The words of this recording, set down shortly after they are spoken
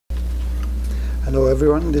Hello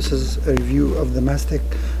everyone, this is a review of the Mastek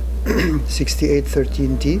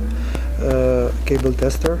 6813T cable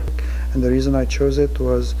tester, and the reason I chose it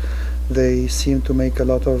was they seem to make a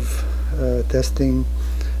lot of testing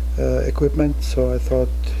equipment, so I thought,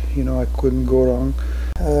 I couldn't go wrong.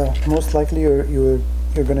 Most likely you're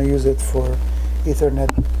gonna use it for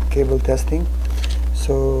Ethernet cable testing.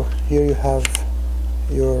 So here you have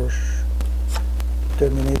your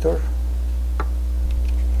terminator,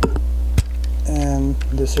 and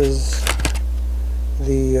this is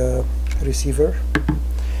the receiver.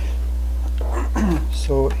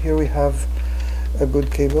 So here we have a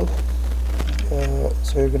good cable,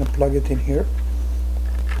 so you're going to plug it in here,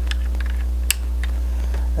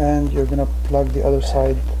 and you're going to plug the other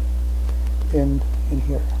side in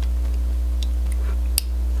here,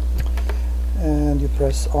 and you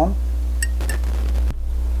press on,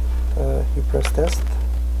 you press test.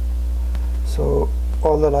 So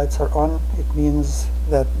all the lights are on. It means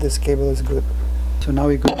that this cable is good. So now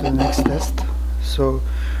we go to the next test. So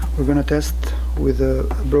we're going to test with a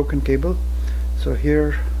broken cable. So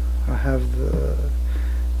here I have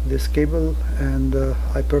this cable, and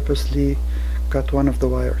I purposely cut one of the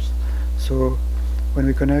wires. So when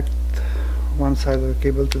we connect one side of the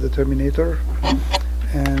cable to the terminator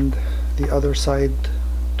and the other side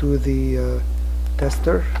to the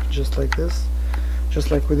tester, just like this, just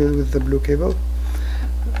like we did with the blue cable,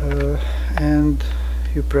 and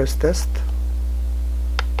you press test.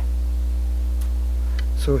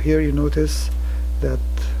 So here you notice that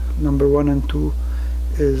number 1 and 2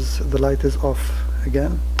 is the light is off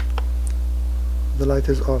again. The light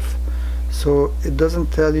is off. So it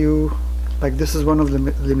doesn't tell you, like, this is one of the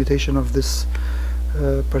limitation of this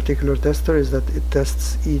particular tester, is that it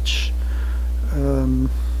tests each 2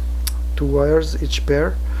 wires, each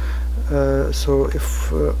pair. So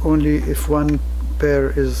if only if one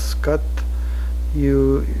pair is cut,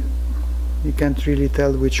 you can't really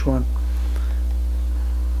tell which one.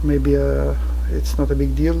 Maybe it's not a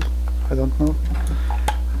big deal, I don't know.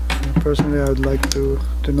 Personally, I would like to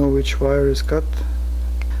know which wire is cut.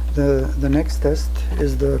 The next test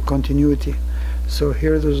is the continuity. So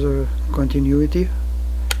here there's a continuity,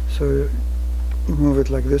 so you move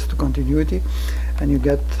it like this to continuity, and you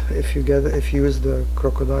get, if you use the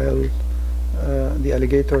crocodile, the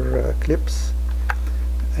alligator clips,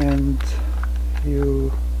 and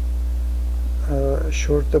you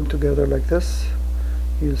short them together like this,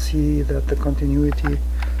 you'll see that the continuity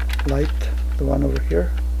light, the one over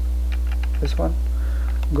here, this one,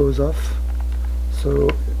 goes off. So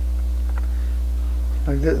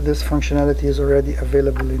like this functionality is already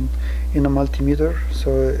available in a multimeter,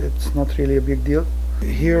 so it's not really a big deal.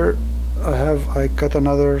 Here I cut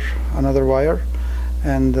another wire,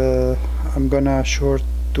 and I'm gonna short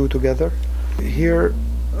 2 together. Here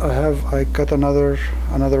I cut another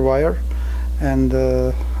wire, and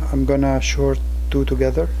I'm gonna short 2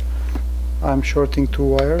 together. I'm shorting 2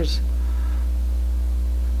 wires.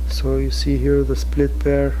 So you see here the split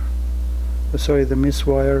pair, the miss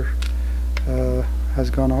wire has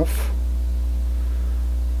gone off.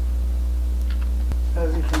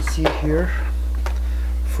 As you can see here,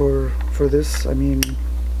 for this, I mean,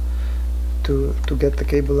 to get the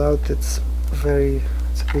cable out, it's a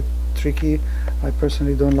bit tricky. I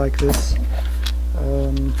personally don't like this.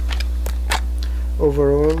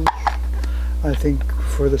 Overall, I think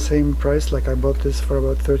for the same price, like I bought this for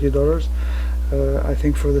about $30, I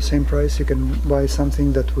think for the same price you can buy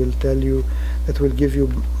something that will give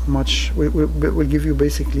you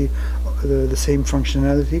basically the same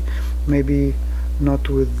functionality. Maybe not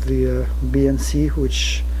with the BNC,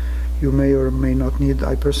 which you may or may not need.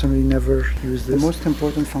 I personally never use this. The most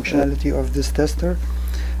important functionality of this tester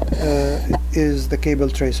is the cable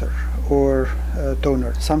tracer or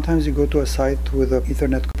toner. Sometimes you go to a site with an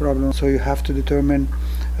Ethernet problem, so you have to determine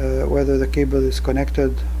whether the cable is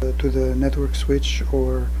connected to the network switch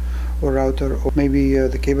or router, or maybe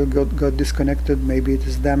the cable got disconnected, maybe it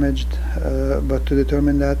is damaged, but to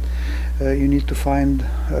determine that, you need to find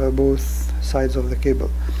both sides of the cable.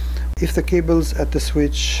 If the cables at the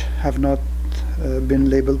switch have not been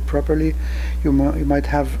labeled properly, you might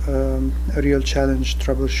have a real challenge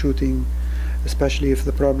troubleshooting, especially if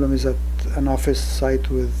the problem is at an office site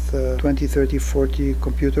with 20, 30, 40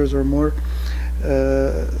 computers or more.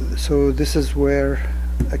 So this is where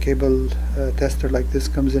a cable tester like this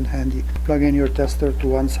comes in handy. Plug in your tester to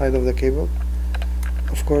one side of the cable.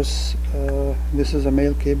 Of course, this is a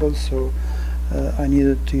male cable, so I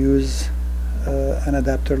needed to use an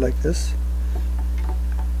adapter like this.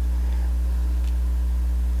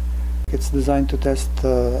 It's designed to test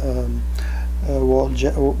wall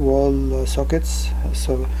sockets,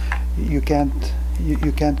 so you can't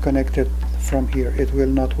you can't connect it from here. It will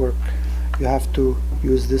not work. You have to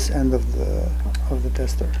use this end of the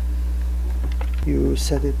tester. You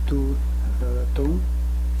set it to tone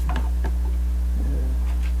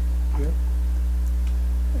here,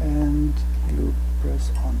 and you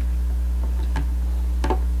press on.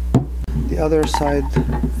 The other side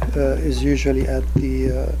is usually at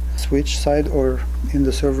the switch side or in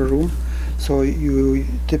the server room, so you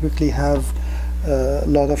typically have a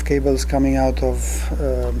lot of cables coming out of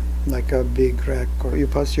like a big rack, or you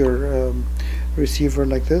pass your receiver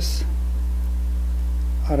like this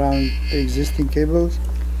around the existing cables.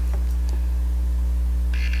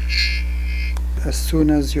 As soon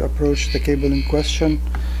as you approach the cable in question,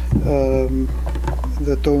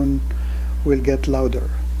 the tone will get louder.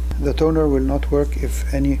 The toner will not work if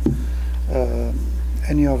any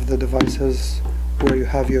of the devices where you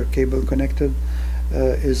have your cable connected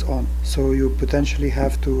is on. So you potentially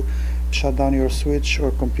have to shut down your switch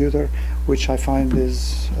or computer, which I find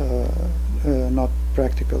is not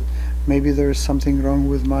practical. Maybe there is something wrong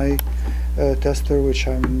with my tester, which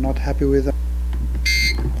I'm not happy with.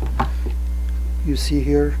 You see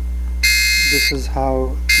here, this is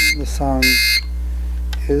how the sound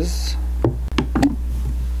is.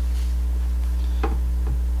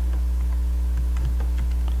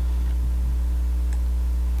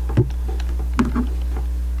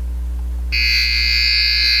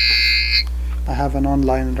 I have an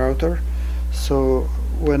online router, so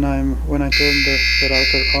when I turn the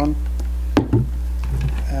router on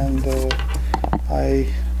and I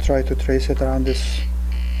try to trace it around this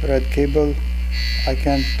red cable, I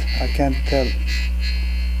can't tell.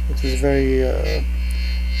 It is very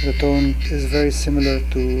the tone is very similar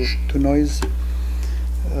to noise,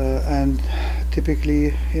 and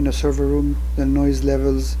typically in a server room the noise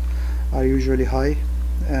levels are usually high,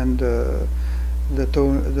 and the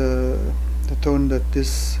tone that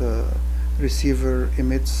this receiver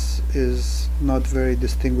emits is not very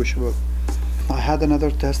distinguishable. I had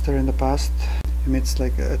another tester in the past, emits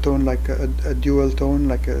like a tone, like a dual tone,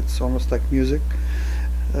 like it's almost like music.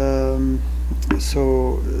 It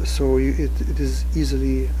is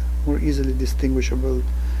more easily distinguishable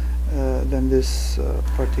than this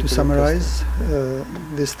particular. To summarize,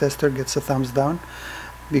 this tester gets a thumbs down,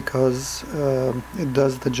 because it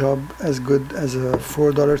does the job as good as a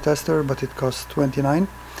 $4 tester, but it costs $29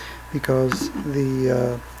 because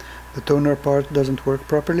the toner part doesn't work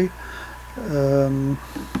properly. I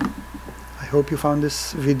hope you found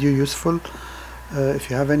this video useful. If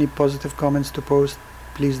you have any positive comments to post,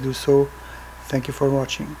 please do so. Thank you for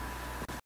watching.